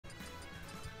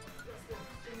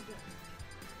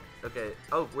Okay.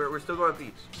 Oh, we're still going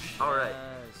Peach. All right.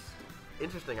 Yes.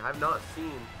 Interesting. I have not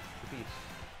seen the Peach.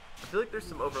 I feel like there's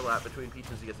some overlap between Peach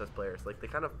and ZSS players. Like they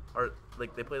kind of are,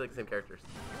 like they play like the same characters.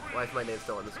 Why is my name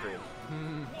still on the screen?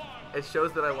 It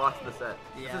shows that I lost the set.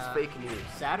 Yeah. This is fake news.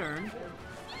 Saturn.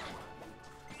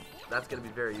 That's gonna be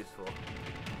very useful.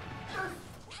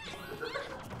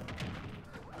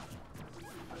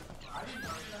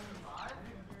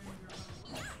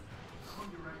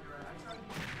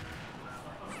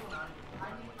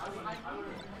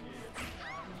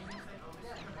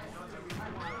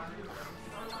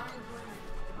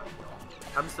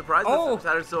 I'm surprised that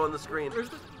Saturn's still on the screen.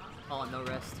 Oh, no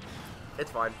rest.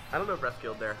 It's fine. I don't know if rest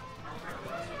killed there.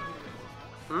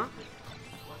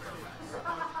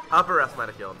 Upper rest might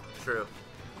have killed. True.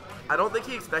 I don't think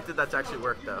he expected that to actually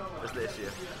work, though, is the issue.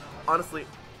 Honestly,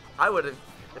 I would have,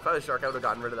 if I was Shark, I would have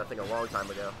gotten rid of that thing a long time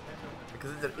ago.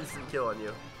 Because it's an instant kill on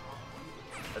you.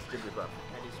 That's Jigglypuff.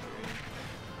 That is true.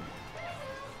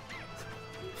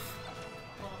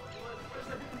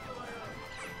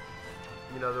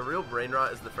 You know, the real brain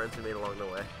rot is the friends we made along the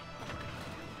way.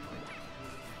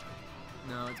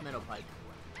 No, it's Metal Pipe.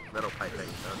 Metal piping.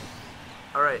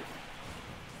 Alright.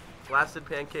 Blasted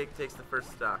Pancake takes the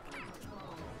first stock.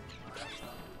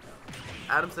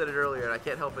 Adam said it earlier, and I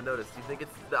can't help but notice. Do you think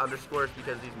it's the underscores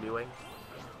because he's mewing?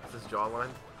 It's his jawline?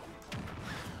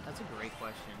 That's a great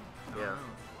question. Yeah.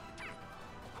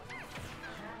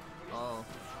 Oh.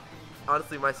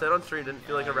 Honestly, my set on stream didn't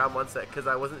feel like a round 1 set because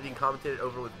I wasn't being commentated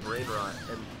over with brain rot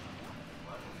and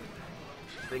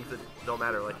things that don't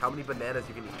matter. Like how many bananas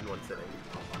you can eat in one sitting.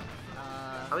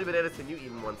 How many bananas can you eat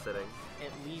in one sitting?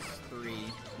 At least 3.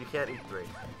 You can't eat 3.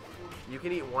 You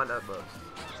can eat 1 at most.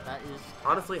 That is...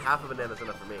 Honestly, half a banana is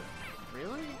enough for me.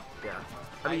 Really? Yeah.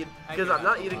 I mean, because I'm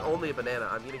not eating only a banana,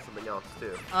 I'm eating something else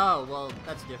too. Oh, well,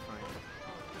 that's different.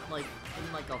 Like,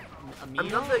 in like a meal? I'm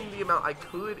not saying the amount I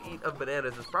could eat of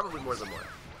bananas is probably more than 1.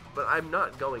 But I'm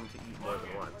not going to eat more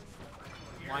than 1.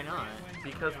 Why not?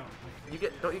 Because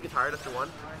don't you get tired after 1?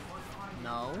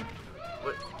 No.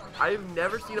 But I've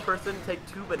never seen a person take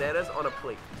 2 bananas on a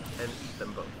plate and eat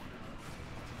them both.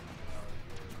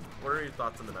 What are your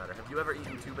thoughts on the matter? Have you ever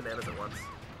eaten 2 bananas at once?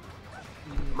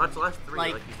 Much less 3,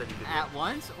 like you said you could. At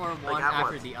once or one like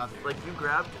after once. the other? Like you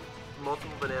grabbed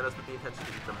multiple bananas with the intention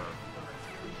to eat them both.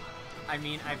 I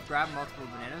mean, I've grabbed multiple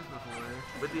bananas before.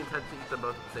 With the intent to eat them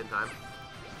both at the same time?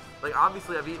 Like,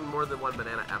 obviously I've eaten more than 1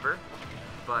 banana ever,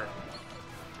 but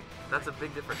that's a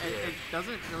big difference. It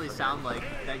doesn't really sound like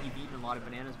that you've eaten a lot of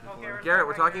bananas before. Garrett,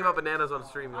 we're talking about bananas on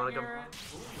stream. You want to come?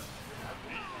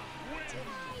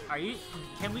 Are you?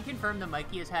 Can we confirm that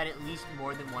Mikey has had at least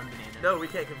more than 1 banana? No, we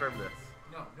can't confirm this.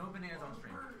 No bananas on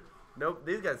stream. Nope,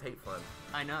 these guys hate fun.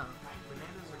 I know.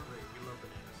 Bananas are great. We love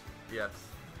bananas. Yes.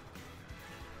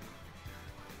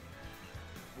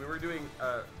 We were doing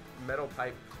metal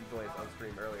pipe noise on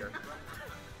stream earlier.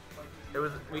 It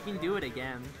was. We can do it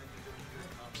again.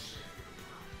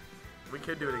 We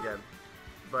could do it again,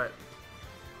 but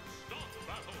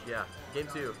yeah, game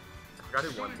 2. I forgot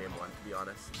who won game 1. To be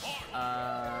honest,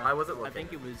 I wasn't looking. I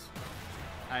think it was.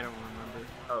 I don't remember.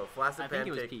 Oh, Flaccid I think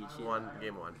it was Pancake Peach, yeah. won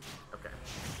game 1. Okay.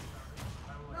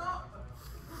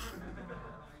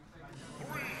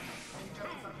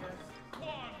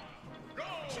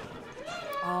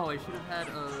 Oh, I should have had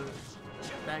a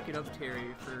back it up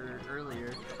Terry for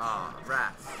earlier. Ah,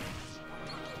 rats.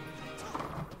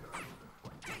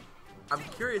 I'm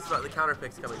curious about the counter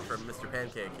picks coming from Mr.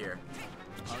 Pancake here.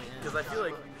 Oh yeah. Because I feel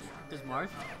like Is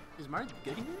Marth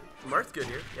good here? Marth's good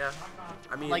here, yeah.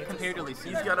 I mean, Like comparatively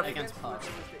speaking, he's got a against Puff.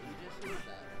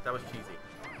 That was cheesy.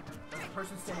 There's a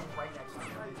person standing right next to me.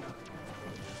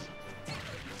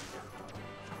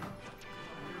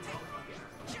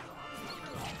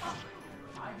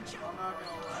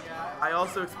 I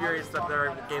also experienced that there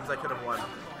are games I could have won.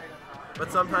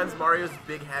 But sometimes Mario's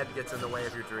big head gets in the way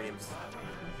of your dreams.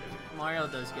 Mario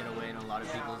does get away in a lot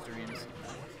of people's dreams.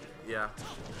 Yeah.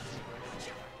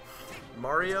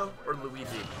 Mario or Luigi,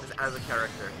 just as a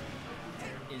character.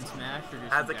 In Smash or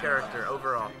just As in a general? character,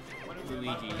 overall.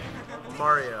 Luigi.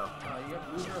 Mario.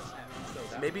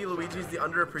 Maybe Luigi's the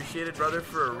underappreciated brother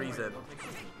for a reason.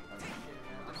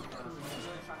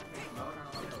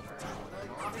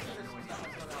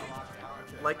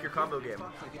 Like your combo game.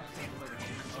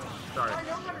 Sorry.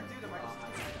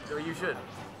 So you should.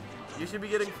 You should be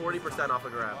getting 40% off a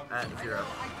grab at 0.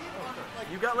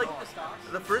 You got like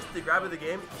the first grab of the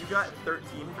game. You got 13%.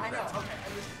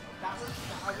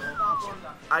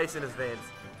 Ice in his veins.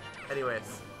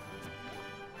 Anyways.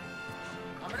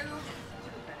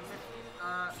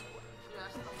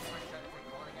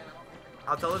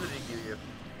 I'll tell him to DQ you.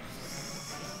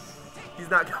 He's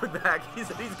not going back. He's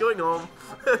going home.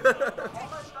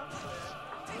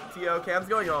 T.O. Cam's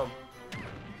going home.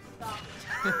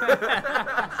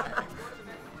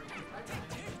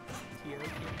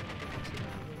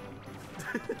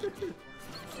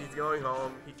 He's going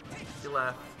home. He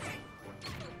left.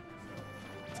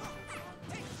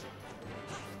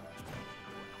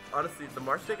 Honestly, the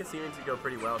Marth pick is seeming to go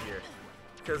pretty well here.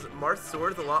 Because Marth's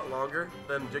sword is a lot longer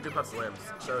than Jigglypuff's limbs.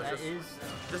 So it's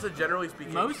just a generally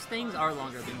speaking... Most things are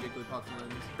longer than Jigglypuff's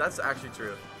limbs. That's actually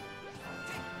true.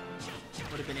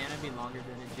 Would a banana be longer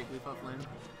than a Jigglypuff limb?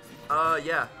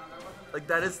 Yeah. Like,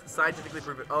 that is scientifically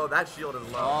proven. Oh, that shield is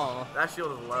low. Oh. That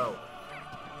shield is low.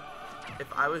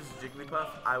 If I was Jigglypuff,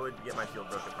 I would get my shield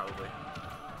broken, probably.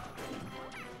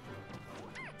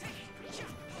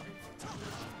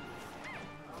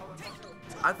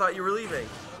 I thought you were leaving.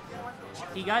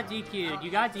 He got DQ'd.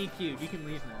 You got DQ'd. You can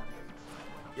leave now.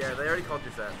 Yeah, they already called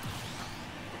your set.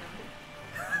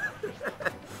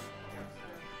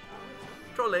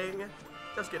 Trolling.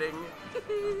 Just kidding.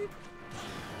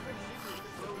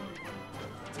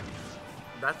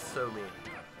 That's so mean.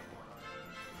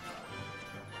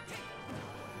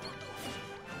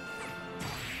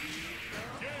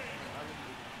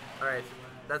 Alright,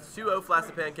 that's 2-0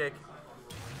 Flaccid Pancake.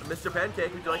 Mr.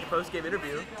 Pancake, would you like a post-game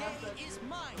interview?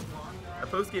 A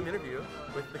post-game interview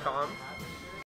with the comm.